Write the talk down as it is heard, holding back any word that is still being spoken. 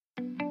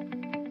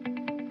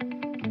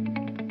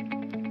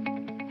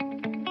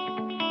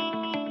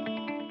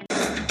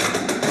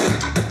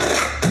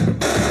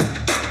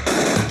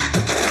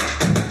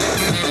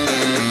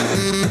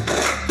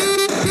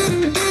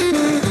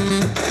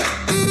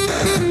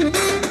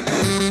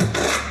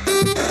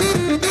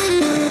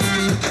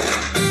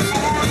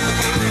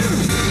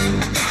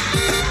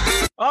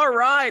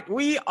right,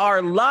 we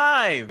are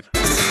live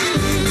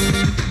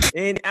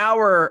in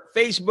our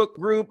Facebook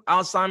group,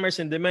 Alzheimer's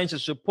and Dementia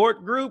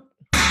Support Group.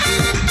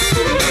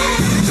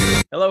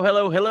 Hello,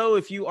 hello, hello.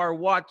 If you are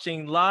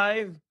watching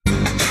live,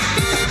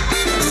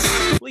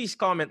 please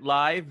comment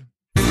live.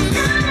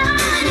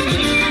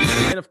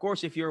 And of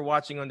course, if you're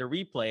watching on the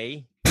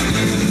replay,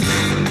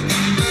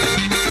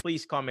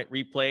 please comment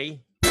replay.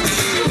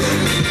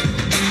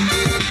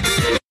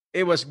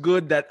 It was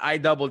good that I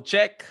double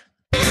check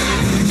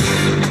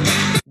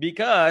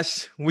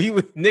because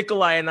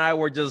Nikolai and I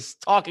were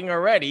just talking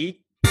already,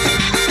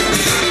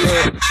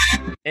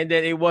 and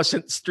then it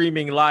wasn't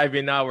streaming live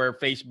in our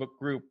Facebook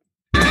group.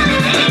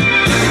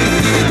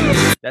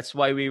 That's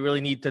why we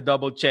really need to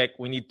double check.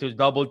 We need to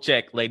double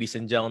check, ladies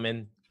and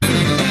gentlemen.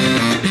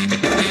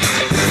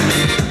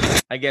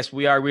 I guess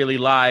we are really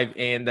live,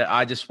 and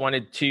I just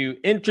wanted to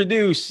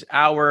introduce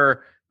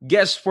our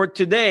guest for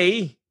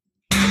today.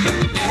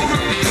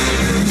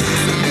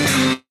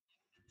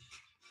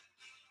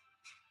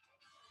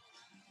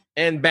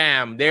 And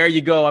bam, there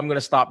you go. I'm going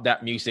to stop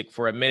that music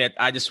for a minute.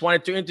 I just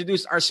wanted to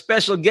introduce our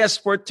special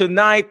guest for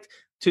tonight.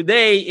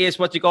 Today is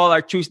what you call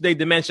our Tuesday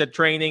Dementia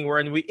Training,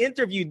 wherein we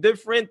interview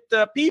different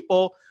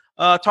people,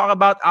 talk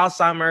about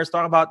Alzheimer's,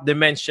 talk about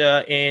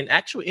dementia, and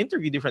actually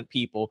interview different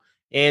people.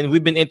 And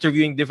we've been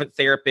interviewing different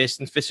therapists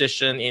and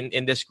physicians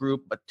in this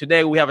group. But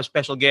today we have a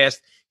special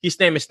guest. His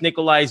name is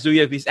Nikolai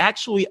Zuyev. He's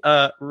actually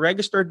a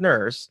registered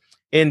nurse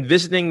in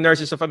Visiting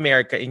Nurses of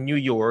America in New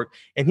York.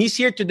 And he's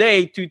here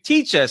today to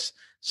teach us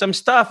some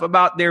stuff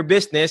about their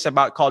business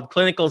called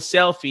Clinical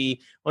Selfie,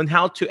 on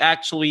how to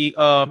actually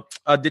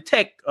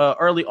detect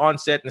early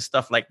onset and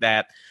stuff like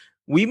that.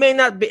 We may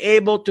not be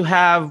able to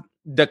have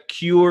the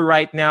cure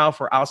right now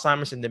for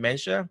Alzheimer's and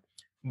dementia,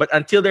 but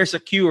until there's a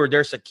cure,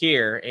 there's a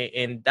care.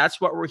 And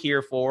that's what we're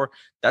here for.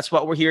 That's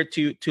what we're here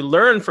to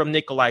learn from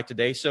Nikolai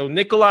today. So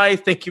Nikolai,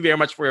 thank you very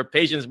much for your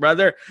patience,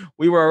 brother.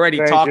 We were already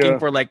talking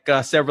for like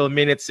several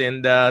minutes,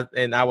 and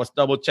I was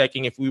double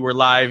checking if we were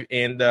live,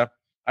 and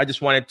I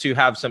just wanted to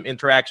have some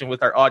interaction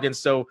with our audience.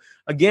 So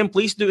again,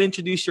 please do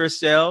introduce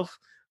yourself.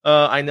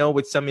 I know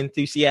with some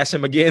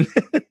enthusiasm again.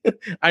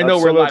 I know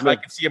Absolutely. We're live. I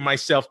can see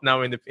myself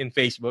now in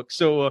Facebook.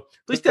 So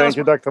please tell us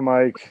you, Dr.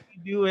 Mike. What you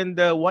do and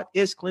what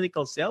is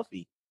Clinical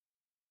Selfie?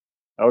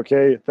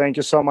 Okay, thank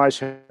you so much.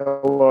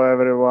 Hello,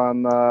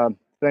 everyone.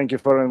 Thank you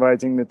for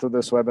inviting me to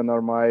this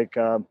webinar, Mike.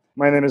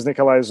 My name is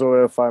Nikolai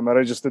Zuyev. I'm a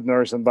registered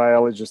nurse and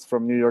biologist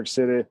from New York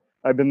City.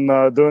 I've been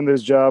doing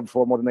this job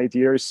for more than 8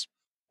 years.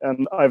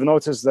 And I've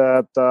noticed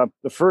that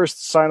the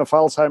first sign of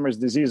Alzheimer's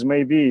disease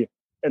may be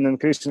an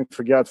increasing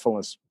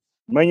forgetfulness.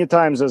 Many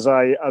times as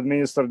I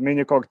administered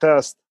mini-cog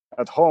test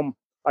at home,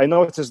 I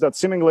noticed that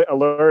seemingly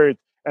alert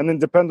and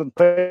independent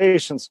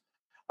patients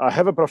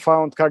have a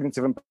profound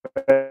cognitive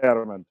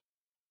impairment.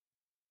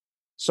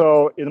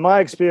 So in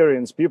my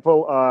experience,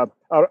 people are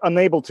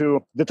unable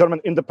to determine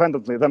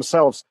independently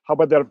themselves how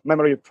bad their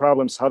memory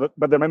problems, how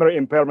bad their memory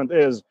impairment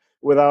is,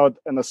 without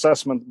an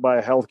assessment by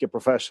a healthcare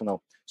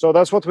professional. So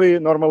that's what we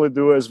normally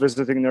do as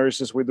visiting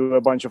nurses. We do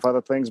a bunch of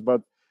other things,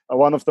 but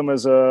one of them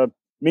is a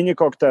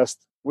mini-cog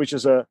test, which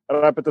is a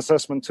rapid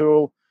assessment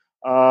tool.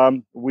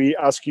 We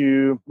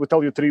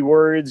tell you 3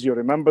 words, you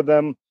remember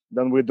them,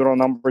 then we draw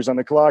numbers on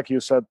the clock, you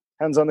set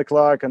hands on the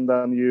clock, and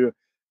then you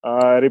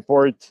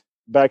report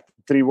back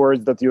 3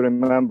 words that you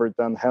remembered,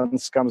 and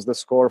hence comes the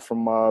score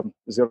from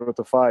 0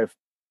 to 5.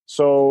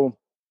 So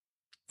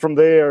from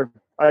there,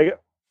 I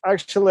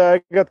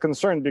got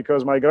concerned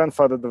because my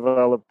grandfather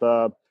developed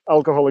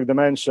alcoholic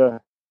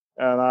dementia,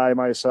 and I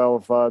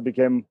myself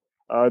became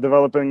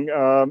developing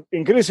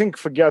increasing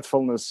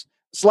forgetfulness,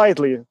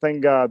 slightly,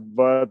 thank God,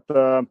 but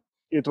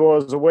it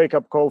was a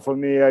wake-up call for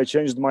me. I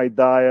changed my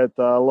diet,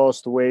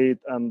 lost weight,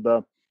 and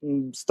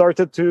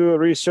started to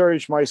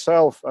research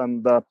myself,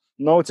 and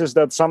noticed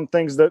that some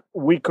things that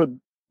we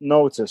could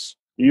notice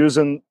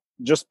using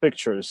just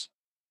pictures.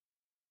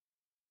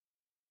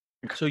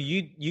 So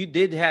you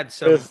did had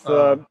some with,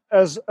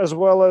 as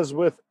well as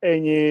with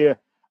any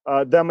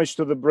damage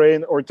to the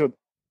brain or to.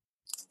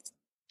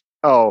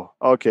 Oh,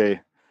 okay.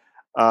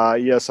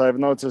 Yes, I've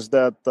noticed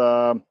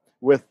that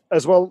with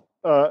as well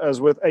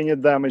as with any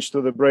damage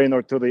to the brain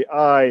or to the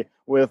eye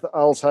with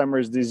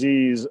Alzheimer's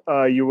disease,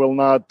 you will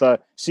not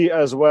see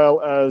as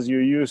well as you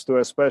used to,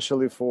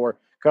 especially for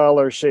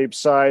color, shape,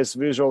 size,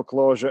 visual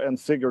closure, and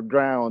figured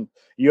ground.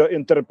 Your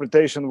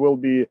interpretation will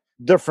be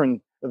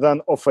different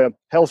than of a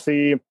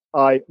healthy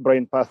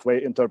eye-brain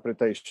pathway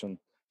interpretation.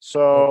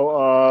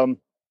 So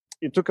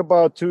it took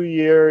about 2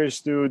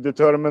 years to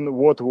determine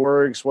what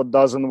works, what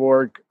doesn't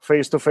work,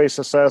 face-to-face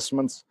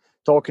assessments,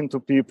 talking to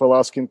people,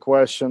 asking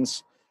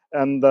questions.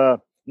 And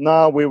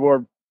now we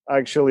were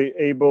actually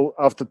able,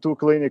 after 2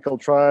 clinical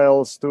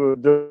trials, to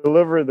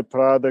deliver the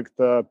product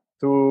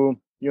to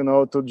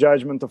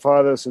judgment of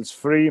others. It's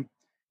free.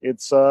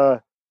 It's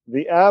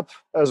the app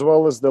as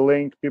well as the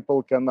link.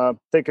 People can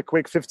take a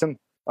quick 15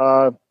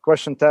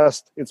 question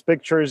test. It's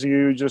pictures.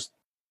 You just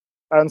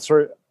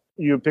answer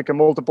you pick a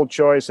multiple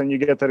choice and you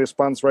get a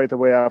response right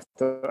away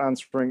after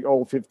answering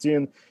all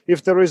 15.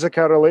 If there is a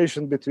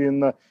correlation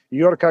between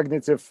your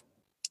cognitive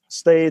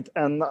state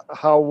and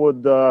how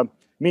would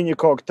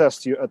Minicog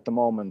test you at the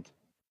moment.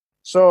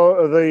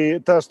 So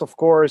the test, of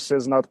course,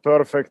 is not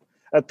perfect.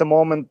 At the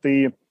moment,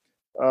 the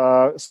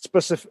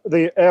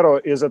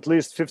error is at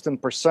least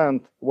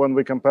 15% when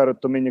we compare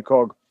it to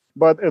Minicog,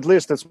 but at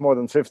least it's more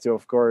than 50,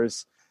 of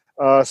course.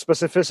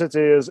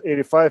 Specificity is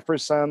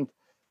 85%,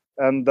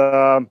 and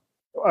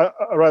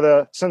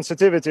rather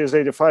sensitivity is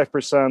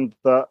 85%,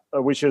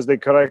 which is the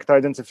correct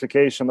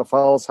identification of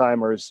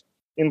Alzheimer's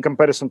in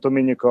comparison to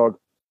Minicog,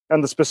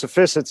 and the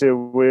specificity,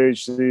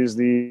 which is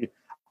the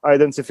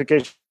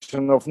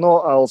identification of no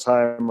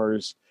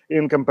Alzheimer's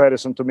in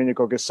comparison to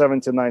Minicog, is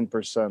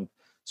 79%.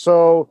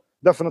 So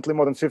definitely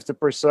more than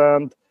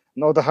 50%,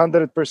 not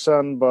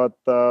 100%, but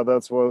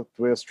that's what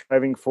we're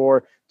striving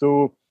for,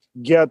 to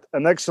get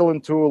an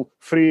excellent tool,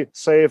 free,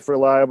 safe,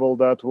 reliable,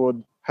 that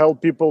would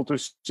help people to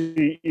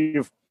see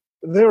if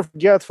their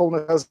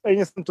forgetfulness has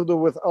anything to do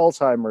with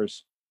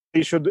Alzheimer's.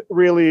 They should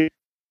really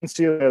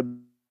consider it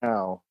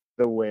now,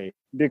 the way,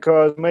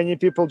 because many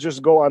people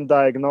just go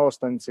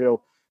undiagnosed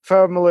until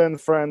family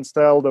and friends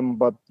tell them,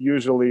 but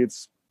usually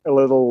it's a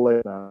little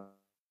late now.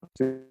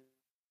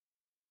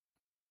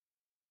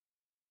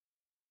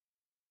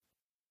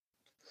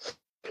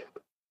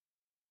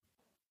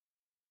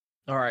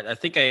 All right, I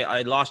think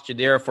I lost you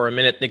there for a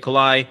minute,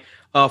 Nikolai.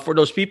 For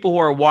those people who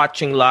are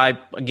watching live,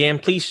 again,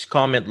 please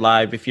comment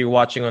live. If you're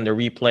watching on the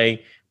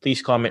replay,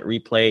 please comment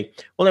replay.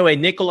 Well, anyway,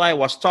 Nikolai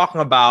was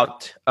talking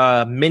about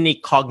mini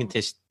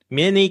cognitive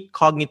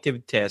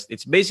test.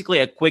 It's basically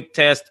a quick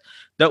test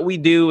that we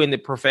do in the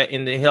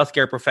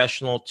healthcare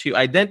professional to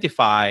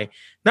identify,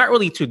 not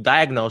really to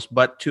diagnose,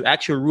 but to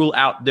actually rule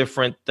out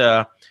different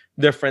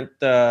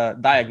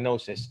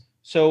diagnoses.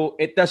 So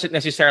it doesn't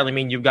necessarily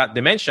mean you've got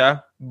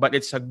dementia, but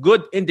it's a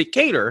good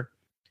indicator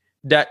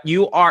that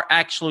you are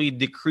actually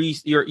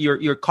decreased,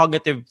 your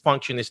cognitive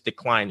function is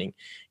declining.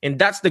 And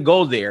that's the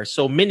goal there.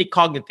 So mini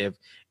cognitive.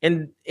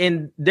 And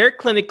in their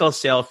clinical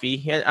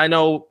selfie, I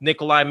know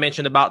Nikolai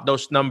mentioned about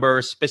those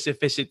numbers,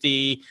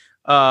 specificity,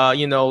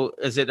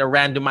 is it a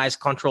randomized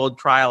controlled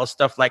trial,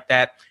 stuff like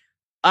that.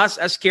 Us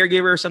as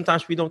caregivers,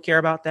 sometimes we don't care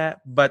about that.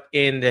 But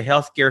in the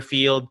healthcare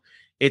field,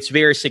 it's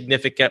very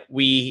significant.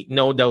 We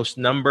know those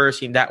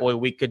numbers. In that way,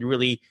 we could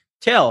really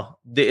tell,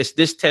 is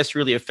this test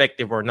really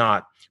effective or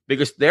not?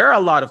 Because there are a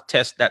lot of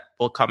tests that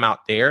will come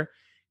out there,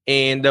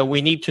 and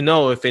we need to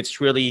know if it's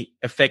really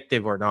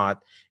effective or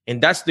not. And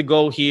that's the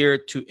goal here,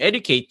 to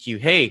educate you.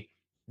 Hey,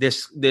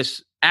 this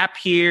app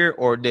here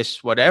or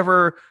this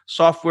whatever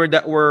software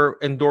that we're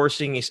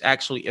endorsing is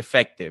actually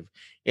effective.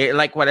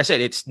 Like what I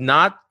said, it's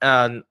not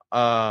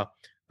a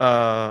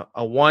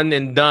one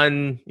and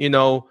done,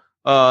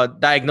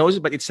 diagnosis,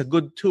 but it's a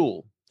good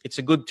tool. It's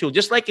a good tool.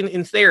 Just like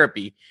in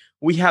therapy,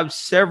 we have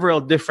several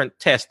different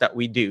tests that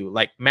we do,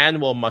 like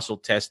manual muscle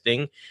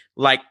testing,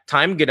 like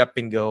time get up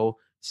and go.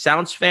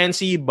 Sounds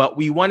fancy, but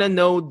we want to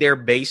know their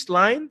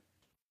baseline.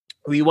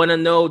 We want to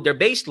know their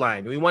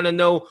baseline. We want to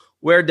know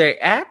where they're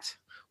at.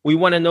 We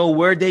want to know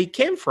where they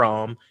came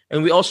from.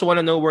 And we also want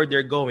to know where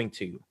they're going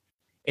to.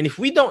 And if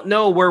we don't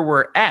know where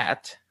we're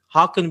at,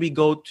 how can we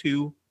go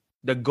to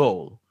the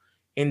goal?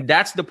 And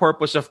that's the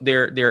purpose of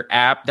their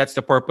app. That's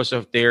the purpose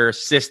of their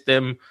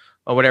system,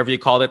 or whatever you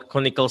call it,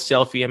 clinical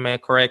selfie. Am I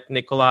correct,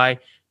 Nikolai?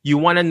 You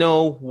want to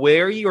know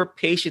where your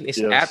patient is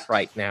at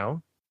right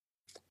now.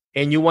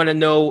 And you want to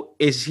know,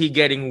 is he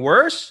getting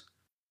worse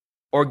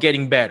or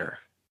getting better?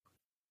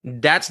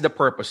 That's the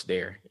purpose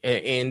there.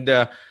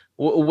 And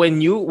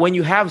when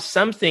you have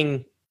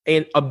something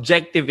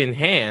objective in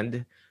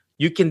hand,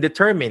 you can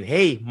determine,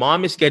 hey,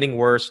 mom is getting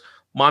worse,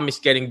 mom is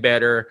getting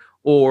better.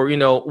 Or,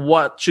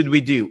 what should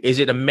we do? Is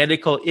it a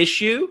medical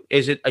issue?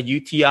 Is it a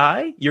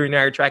UTI,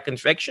 urinary tract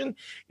infection?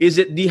 Is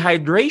it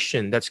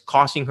dehydration that's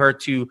causing her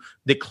to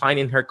decline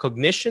in her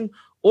cognition?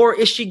 Or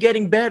is she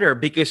getting better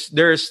because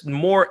there's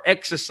more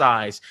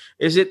exercise?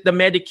 Is it the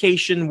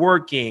medication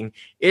working?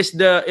 Is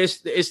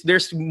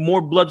there's more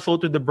blood flow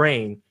to the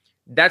brain?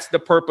 That's the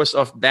purpose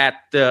of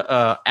that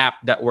app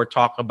that we're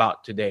talking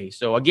about today.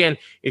 So again,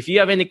 if you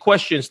have any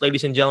questions,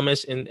 ladies and gentlemen,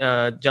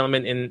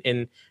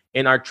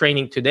 in our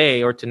training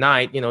today or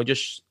tonight,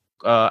 just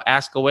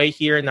ask away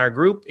here in our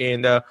group,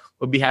 and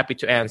we'll be happy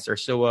to answer.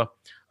 So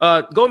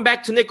going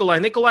back to Nikolai.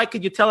 Nikolai,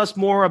 could you tell us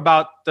more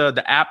about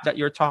the app that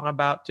you're talking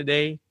about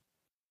today?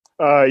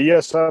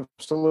 Yes,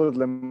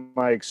 absolutely,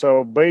 Mike.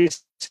 So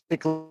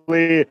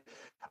basically,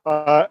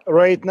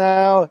 right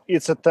now,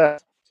 it's a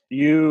test.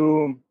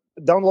 You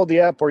download the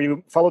app or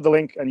you follow the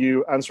link and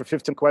you answer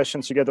 15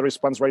 questions. You get a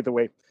response right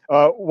away.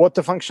 What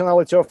the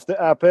functionality of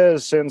the app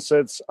is, since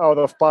it's out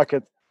of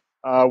pocket,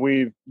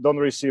 we don't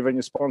receive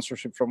any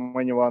sponsorship from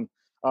anyone.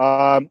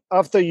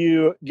 After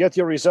you get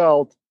your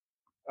result,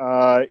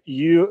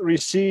 you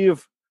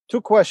receive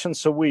 2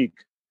 questions a week,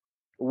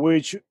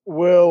 which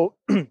will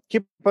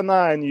keep an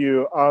eye on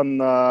you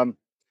on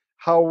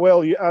how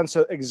well you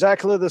answer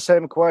exactly the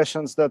same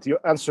questions that you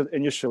answered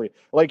initially.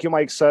 Like you,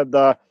 Mike, said,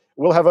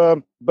 we'll have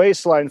a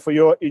baseline for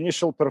your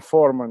initial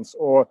performance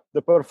or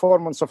the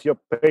performance of your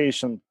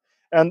patient.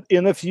 And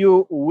in a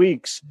few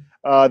weeks,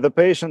 the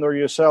patient or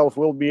yourself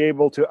will be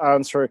able to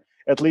answer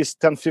at least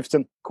 10,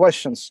 15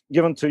 questions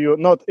given to you,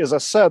 not as I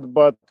said,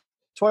 but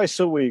twice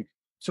a week,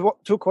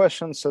 two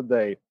questions a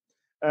day.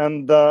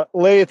 And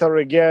later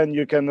again,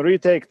 you can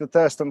retake the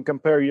test and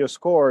compare your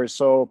scores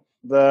so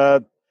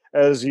that,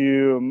 as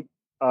you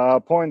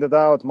pointed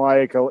out,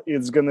 Michael,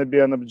 it's going to be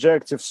an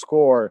objective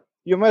score.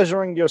 You're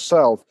measuring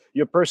yourself,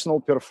 your personal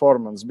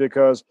performance,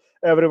 because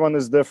everyone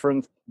is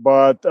different,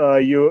 but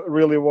you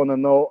really want to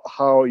know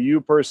how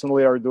you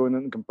personally are doing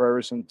in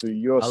comparison to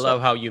yourself.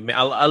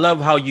 I love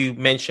how you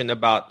mentioned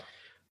about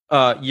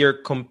you're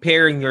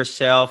comparing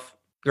yourself,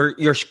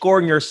 you're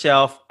scoring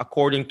yourself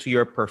according to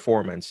your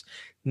performance.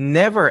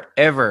 Never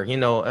ever,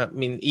 I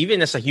mean,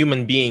 even as a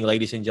human being,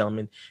 ladies and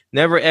gentlemen,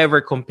 never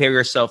ever compare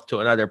yourself to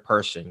another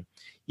person.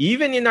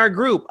 Even in our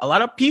group, a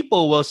lot of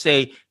people will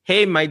say,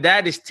 "Hey, my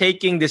dad is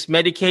taking this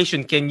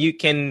medication.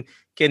 Can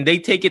they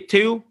take it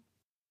too?"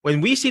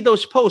 When we see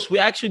those posts, we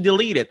actually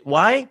delete it.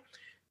 Why?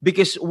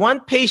 Because one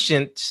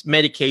patient's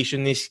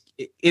medication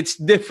it's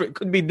different,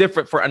 could be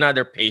different for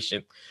another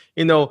patient.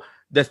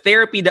 The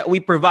therapy that we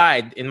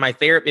provide in my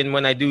therapy, and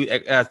when I do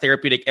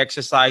therapeutic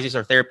exercises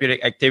or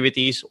therapeutic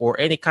activities or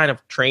any kind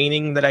of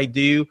training that I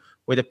do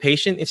with a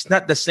patient, it's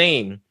not the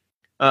same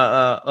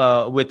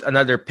with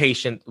another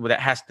patient that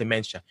has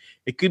dementia.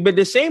 It could be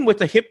the same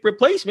with a hip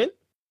replacement.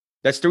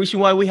 That's the reason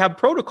why we have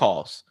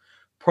protocols.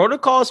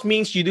 Protocols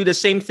means you do the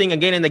same thing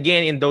again and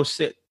again in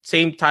those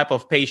same type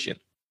of patient.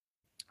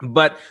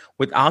 But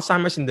with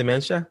Alzheimer's and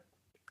dementia,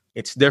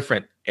 it's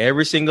different.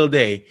 Every single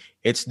day,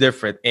 it's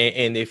different.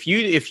 And if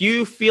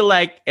you feel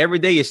like every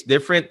day is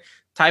different,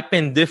 type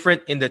in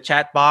different in the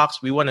chat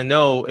box. We want to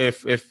know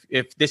if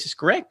this is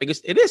correct,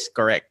 because it is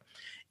correct.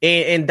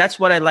 And that's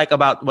what I like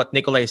about what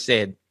Nikolai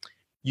said.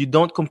 You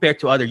don't compare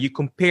to other. You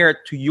compare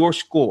to your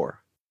score.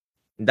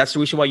 And that's the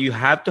reason why you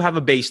have to have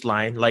a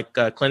baseline, like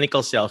a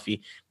clinical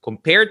selfie.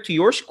 Compare to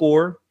your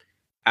score.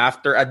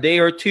 After a day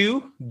or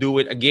two, do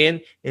it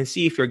again and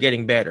see if you're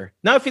getting better.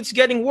 Now, if it's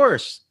getting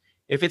worse,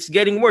 if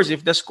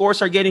the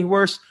scores are getting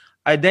worse,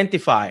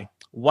 identify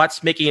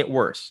what's making it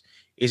worse.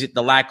 Is it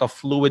the lack of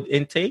fluid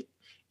intake?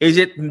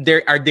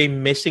 Are they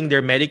missing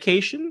their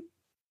medication?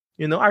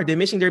 Are they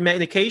missing their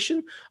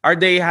medication? Are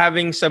they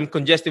having some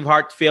congestive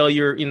heart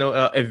failure,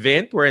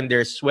 event wherein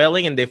they're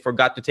swelling and they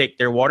forgot to take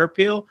their water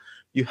pill?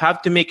 You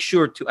have to make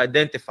sure to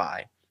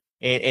identify.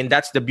 And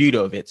that's the beauty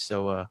of it.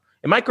 So,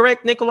 am I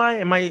correct, Nikolai?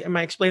 Am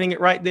I explaining it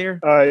right there?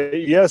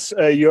 Yes,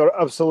 you're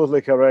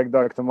absolutely correct,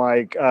 Dr.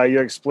 Mike. You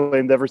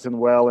explained everything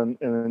well and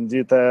in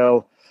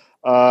detail.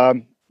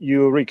 You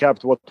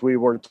recapped what we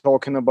were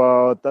talking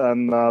about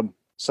and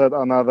set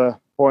another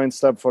point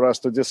step for us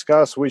to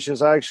discuss, which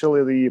is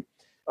actually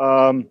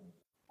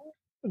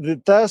the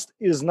test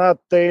is not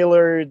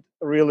tailored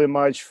really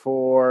much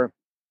for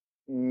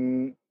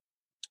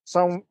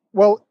some.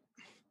 Well,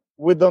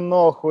 we don't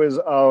know who is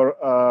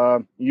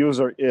our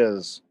user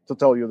is, to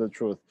tell you the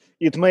truth.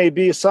 It may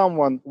be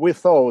someone, we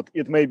thought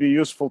it may be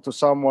useful to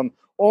someone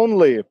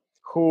only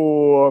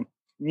who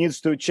needs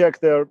to check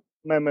their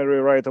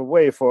memory right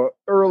away for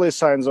early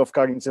signs of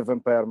cognitive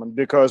impairment,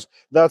 because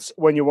that's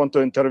when you want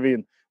to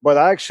intervene. But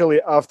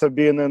actually, after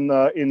being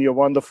in your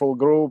wonderful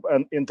group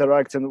and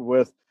interacting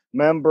with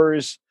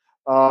members,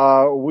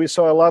 we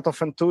saw a lot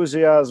of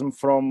enthusiasm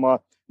from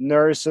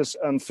nurses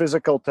and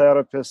physical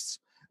therapists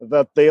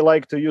that they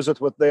like to use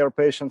it with their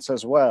patients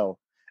as well.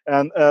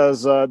 And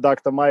as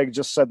Dr. Mike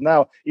just said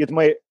now, it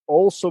may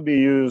also be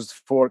used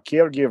for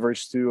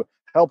caregivers to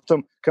help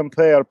them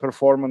compare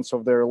performance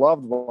of their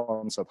loved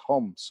ones at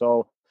home.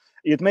 So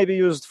it may be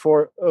used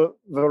for a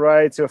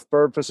variety of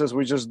purposes.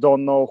 We just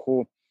don't know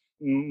who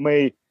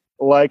may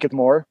like it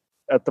more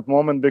at the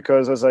moment,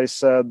 because, as I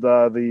said,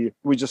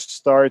 we just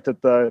started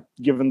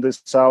giving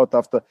this out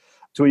after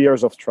 2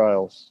 years of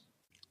trials.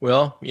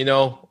 Well,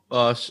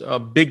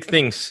 big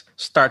things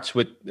starts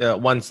with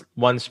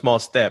one small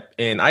step,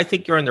 and I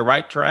think you're on the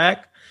right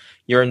track.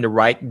 You're in the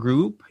right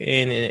group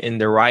and in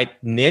the right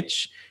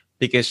niche,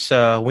 because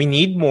we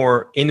need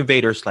more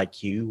innovators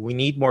like you. We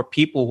need more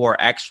people who are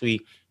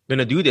actually going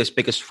to do this,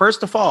 because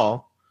first of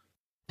all,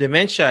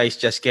 dementia is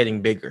just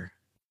getting bigger.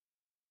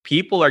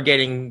 People are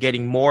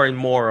getting more and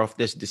more of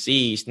this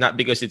disease, not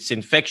because it's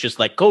infectious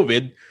like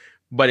COVID,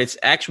 but it's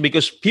actually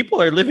because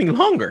people are living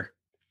longer.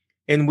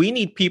 And we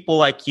need people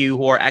like you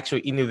who are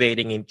actually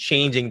innovating and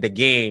changing the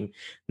game,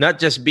 not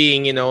just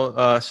being,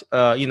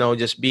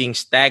 just being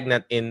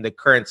stagnant in the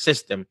current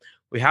system.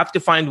 We have to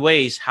find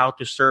ways how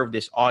to serve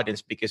this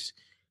audience, because,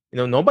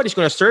 nobody's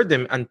going to serve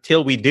them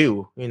until we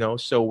do,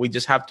 so we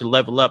just have to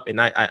level up.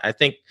 And I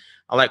think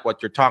I like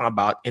what you're talking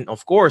about. And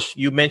of course,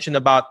 you mentioned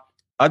about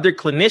other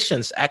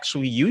clinicians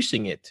actually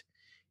using it,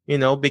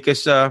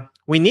 because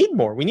we need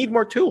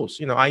more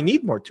tools. I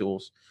need more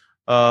tools.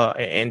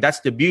 And that's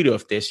the beauty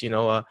of this,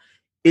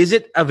 Is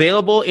it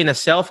available in a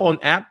cell phone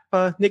app,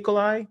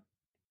 Nikolai?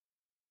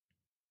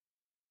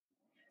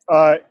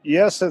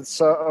 Yes,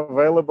 it's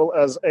available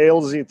as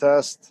ALZ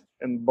test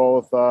in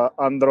both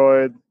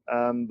Android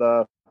and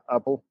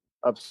Apple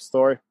App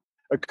Store.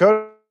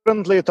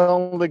 Currently, it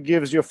only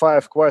gives you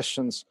 5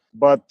 questions,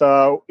 but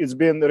it's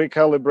been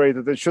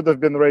recalibrated. It should have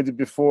been ready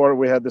before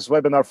we had this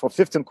webinar for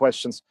 15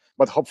 questions,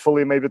 but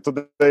hopefully maybe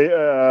today,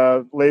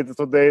 later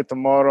today,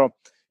 tomorrow,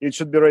 it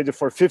should be ready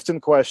for 15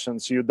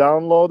 questions. You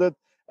download it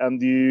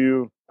and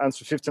you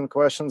answer 15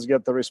 questions,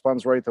 get the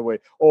response right away.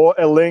 Or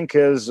a link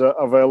is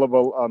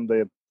available on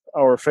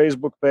our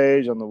Facebook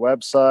page, on the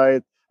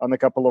website, on a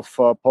couple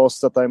of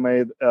posts that I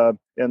made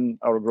in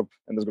our group,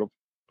 in this group.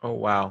 Oh,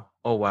 wow.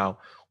 Oh, wow.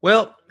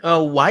 Well,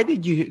 why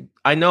did you?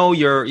 I know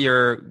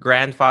your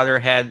grandfather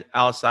had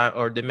Alzheimer's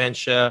or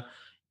dementia,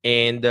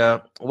 and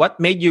what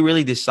made you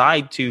really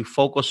decide to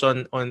focus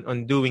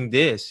on doing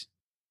this?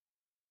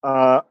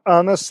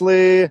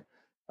 Honestly,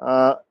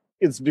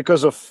 it's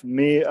because of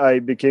me. I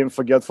became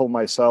forgetful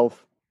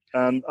myself,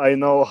 and I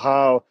know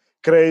how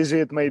crazy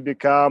it may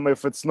become,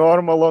 if it's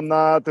normal or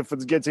not, if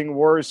it's getting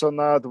worse or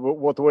not,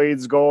 what way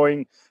it's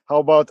going. How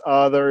about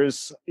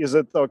others? Is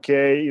it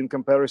okay in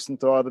comparison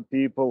to other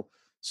people?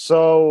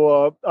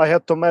 So I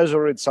had to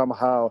measure it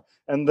somehow,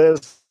 and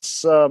this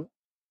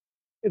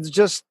it's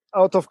just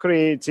out of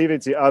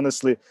creativity,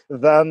 honestly.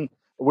 Then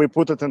we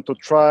put it into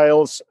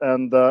trials,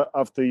 and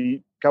after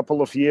a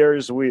couple of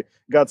years, we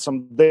got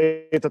some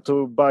data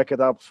to back it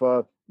up.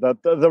 That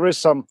there is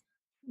some,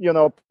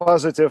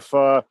 positive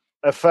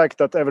effect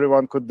that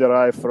everyone could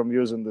derive from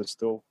using this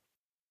tool.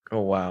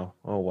 Oh, wow.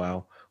 Oh,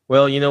 wow.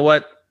 Well, you know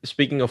what?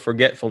 Speaking of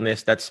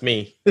forgetfulness, that's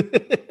me.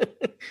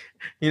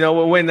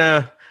 When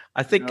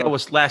I think it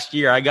was last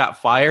year, I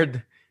got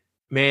fired.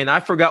 Man,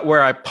 I forgot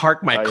where I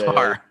parked my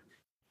car.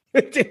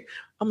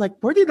 I'm like,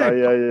 where did I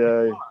park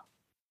my car?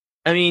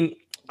 I mean,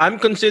 I'm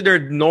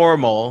considered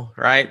normal,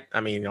 right?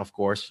 I mean, of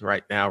course,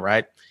 right now,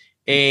 right?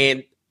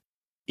 And,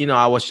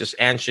 I was just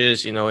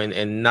anxious,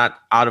 and not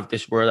out of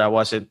this world. I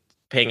wasn't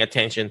paying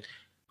attention.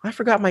 I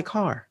forgot my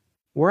car.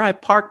 Where I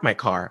parked my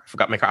car. I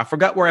forgot my car. I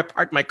forgot where I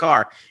parked my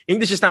car.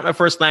 English is not my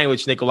first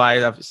language,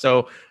 Nikolai.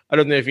 So I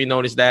don't know if you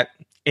noticed that.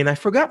 And I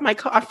forgot my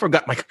car. I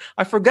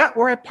forgot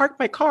where I parked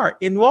my car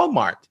in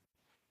Walmart.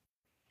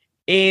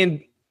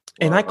 And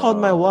I called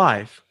my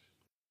wife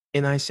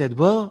and I said,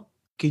 well,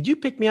 could you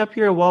pick me up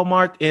here at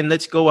Walmart and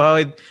let's go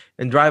ahead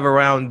and drive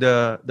around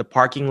the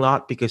parking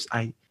lot because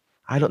I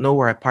don't know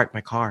where I parked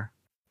my car.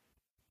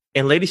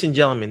 And ladies and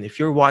gentlemen, if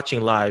you're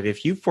watching live,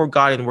 if you've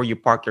forgotten where you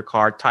park your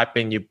car, type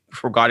in you've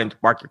forgotten to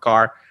park your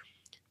car.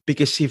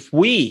 Because if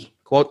we,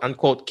 quote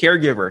unquote,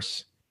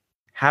 caregivers,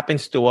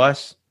 happens to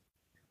us,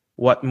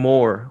 what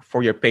more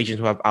for your patients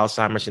who have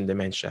Alzheimer's and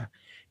dementia?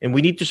 And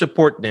we need to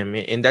support them.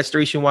 And that's the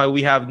reason why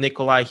we have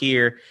Nikolai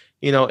here,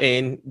 look,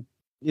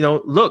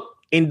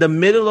 in the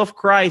middle of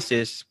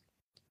crisis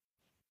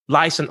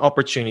lies an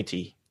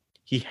opportunity.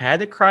 He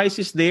had a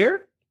crisis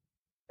there.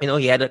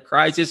 He had a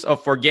crisis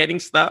of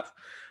forgetting stuff.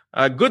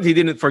 Good, he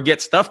didn't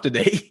forget stuff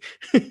today.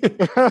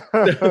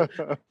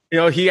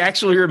 He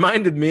actually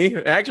reminded me.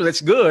 Actually, that's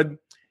good.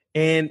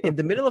 And in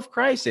the middle of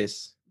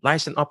crisis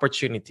lies an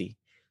opportunity.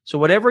 So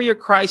whatever your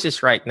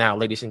crisis right now,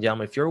 ladies and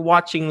gentlemen, if you're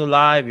watching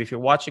live, if you're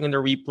watching on the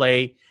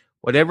replay,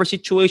 whatever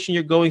situation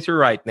you're going through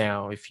right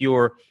now, if you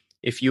are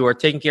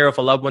taking care of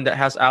a loved one that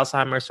has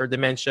Alzheimer's or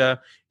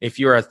dementia, if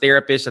you're a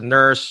therapist, a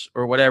nurse,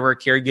 or whatever,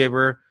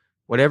 caregiver,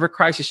 whatever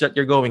crisis that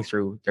you're going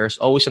through, there's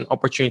always an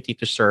opportunity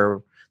to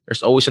serve.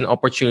 There's always an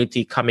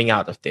opportunity coming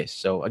out of this.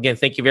 So again,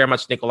 thank you very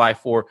much, Nikolai,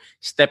 for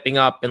stepping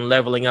up and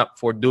leveling up,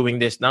 for doing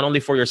this, not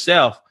only for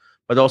yourself,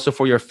 but also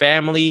for your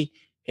family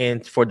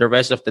and for the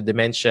rest of the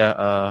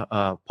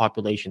dementia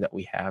population that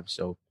we have.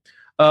 So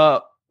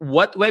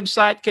what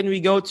website can we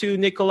go to,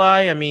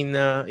 Nikolai? I mean,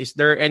 is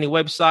there any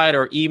website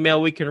or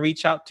email we can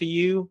reach out to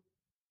you?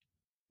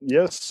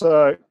 Yes,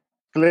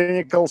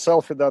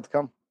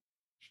 clinicalselfie.com.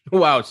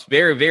 Wow, it's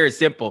very, very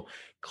simple.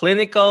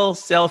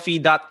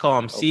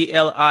 Clinicalselfie.com,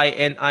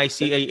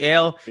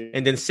 CLINICAL,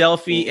 and then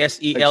selfie,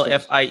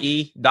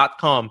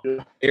 SELFIE.com.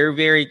 Very,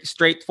 very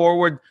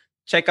straightforward.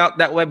 Check out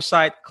that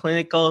website,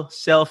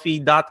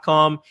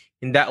 clinicalselfie.com.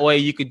 And that way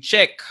you could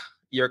check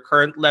your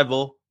current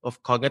level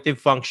of cognitive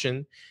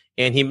function.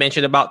 And he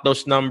mentioned about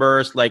those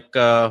numbers, like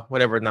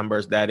whatever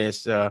numbers that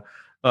is,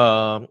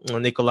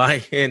 Nikolai.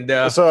 And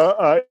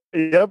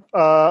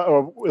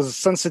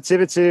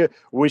sensitivity,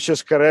 which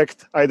is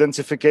correct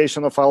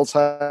identification of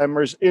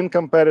Alzheimer's in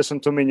comparison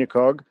to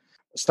Minicog,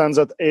 stands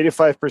at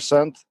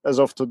 85% as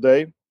of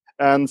today.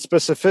 And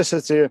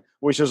specificity,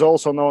 which is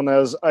also known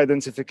as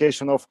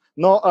identification of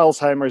no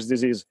Alzheimer's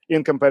disease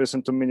in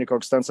comparison to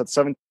Minicog, stands at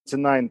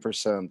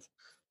 79%.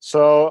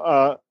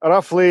 So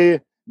roughly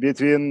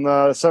between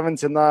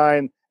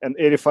 79 and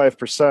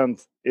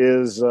 85%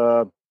 is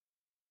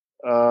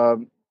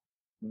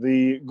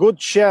the good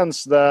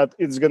chance that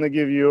it's going to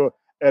give you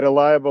a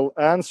reliable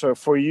answer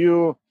for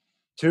you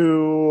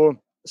to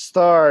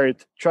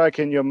start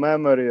tracking your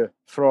memory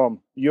from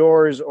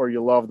yours or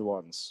your loved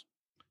ones.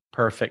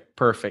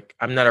 Perfect.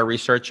 I'm not a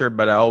researcher,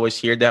 but I always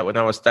hear that when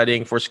I was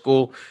studying for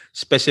school,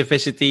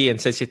 specificity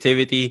and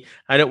sensitivity.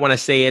 I don't want to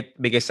say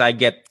it because I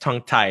get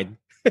tongue-tied.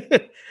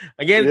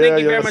 Again, thank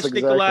you very much,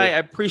 exactly. Nikolai. I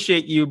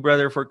appreciate you,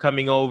 brother, for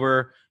coming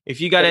over.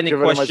 If you got any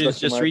questions,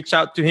 just reach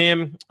out to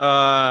him.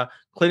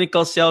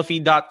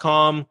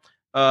 Clinicalselfie.com.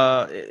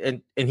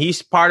 And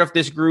he's part of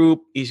this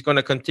group. He's going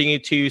to continue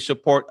to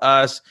support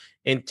us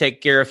and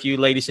take care of you,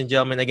 ladies and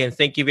gentlemen. Again,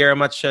 thank you very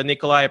much,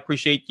 Nikolai. I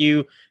appreciate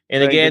you.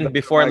 And again,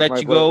 before I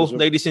let you go,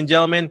 ladies and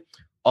gentlemen,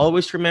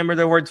 always remember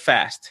the word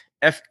FAST.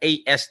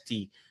 FAST.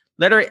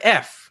 Letter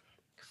F.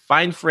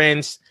 Find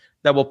friends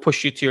that will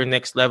push you to your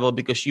next level,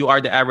 because you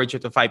are the average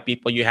of the 5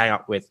 people you hang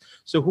out with.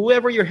 So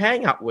whoever you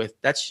hang out with,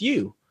 that's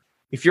you.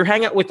 If you're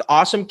hanging out with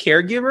awesome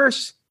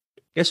caregivers,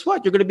 guess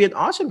what? You're going to be an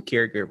awesome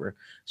caregiver.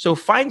 So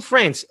find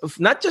friends,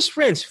 not just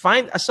friends,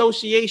 find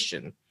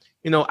association.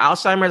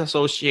 Alzheimer's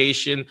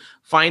Association.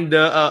 Find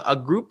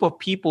a group of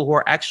people who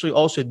are actually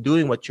also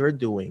doing what you're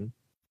doing,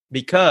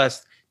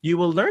 because you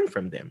will learn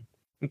from them.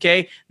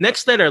 Okay.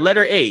 Next letter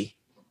A.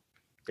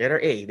 Letter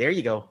A. There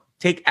you go.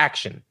 Take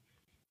action.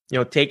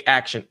 Take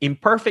action.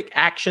 Imperfect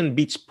action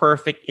beats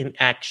perfect in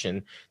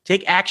action.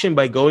 Take action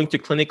by going to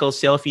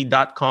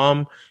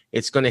clinicalselfie.com.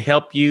 It's going to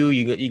help you.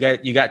 You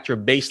got your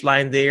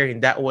baseline there,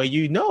 and that way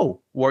you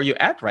know where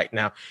you're at right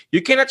now.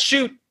 You cannot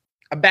shoot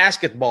a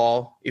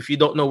basketball if you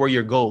don't know where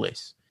your goal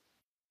is.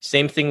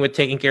 Same thing with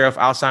taking care of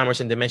Alzheimer's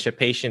and dementia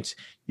patients.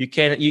 You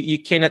cannot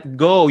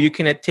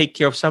take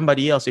care of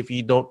somebody else if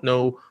you don't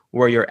know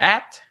where you're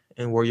at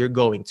and where you're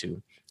going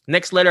to.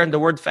 Next letter in the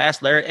word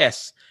FAST, letter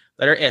S.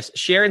 Letter S.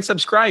 Share and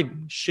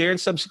subscribe. Share and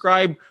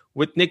subscribe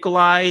with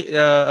Nikolai.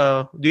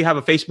 Do you have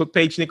a Facebook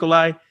page,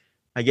 Nikolai?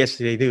 I guess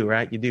they do,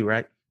 right? You do,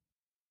 right?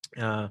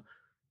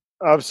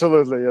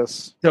 Absolutely,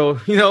 yes. So,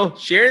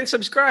 share and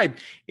subscribe.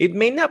 It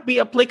may not be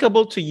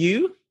applicable to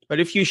you,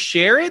 but if you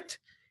share it,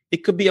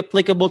 it could be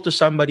applicable to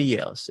somebody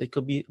else.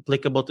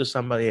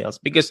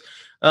 Because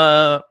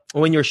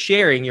when you're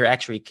sharing, you're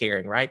actually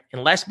caring, right?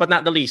 And last but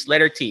not the least,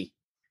 letter T.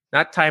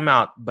 Not time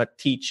out, but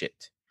teach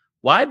it.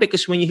 Why?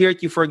 Because when you hear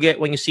it, you forget.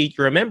 When you see it,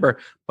 you remember.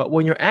 But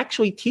when you're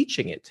actually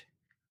teaching it,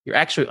 you're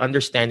actually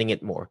understanding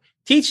it more.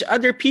 Teach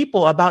other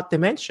people about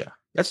dementia.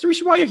 That's the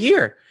reason why you're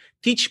here.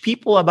 Teach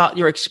people about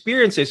your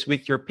experiences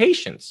with your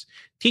patients.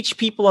 Teach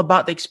people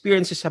about the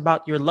experiences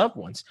about your loved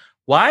ones.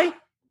 Why?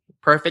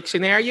 Perfect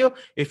scenario.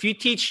 If you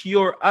teach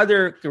your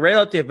other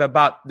relative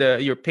about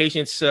your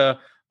patient's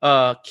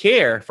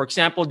care, for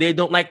example, they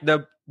don't like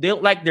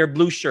their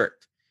blue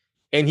shirt,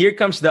 and here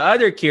comes the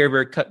other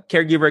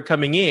caregiver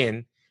coming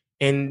in,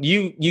 and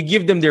you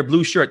give them their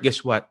blue shirt.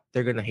 Guess what?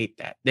 They're gonna hate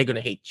that. They're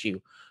gonna hate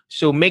you.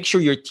 So make sure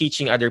you're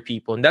teaching other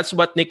people, and that's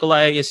what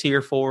Nikolai is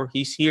here for.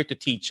 He's here to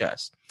teach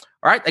us.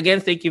 All right. Again,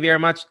 thank you very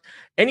much.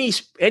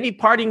 Any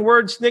parting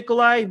words,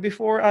 Nikolai,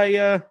 before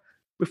I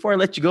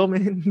let you go,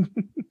 man?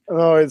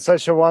 No, it's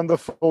such a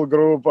wonderful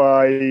group.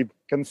 I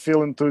can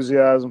feel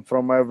enthusiasm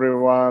from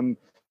everyone,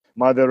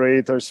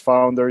 moderators,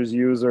 founders,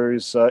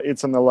 users.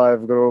 It's an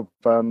alive group,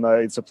 and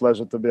it's a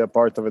pleasure to be a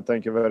part of it.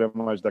 Thank you very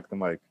much, Dr.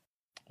 Mike.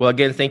 Well,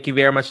 again, thank you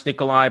very much,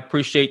 Nikolai. I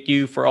appreciate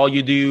you for all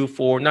you do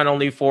for not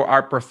only for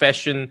our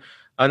profession,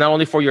 not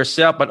only for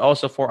yourself, but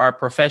also for our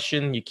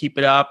profession. You keep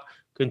it up.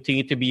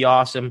 Continue to be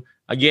awesome.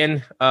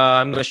 Again,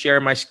 I'm going to share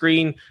my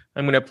screen.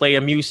 I'm going to play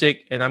a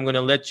music, and I'm going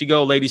to let you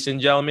go, ladies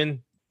and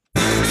gentlemen.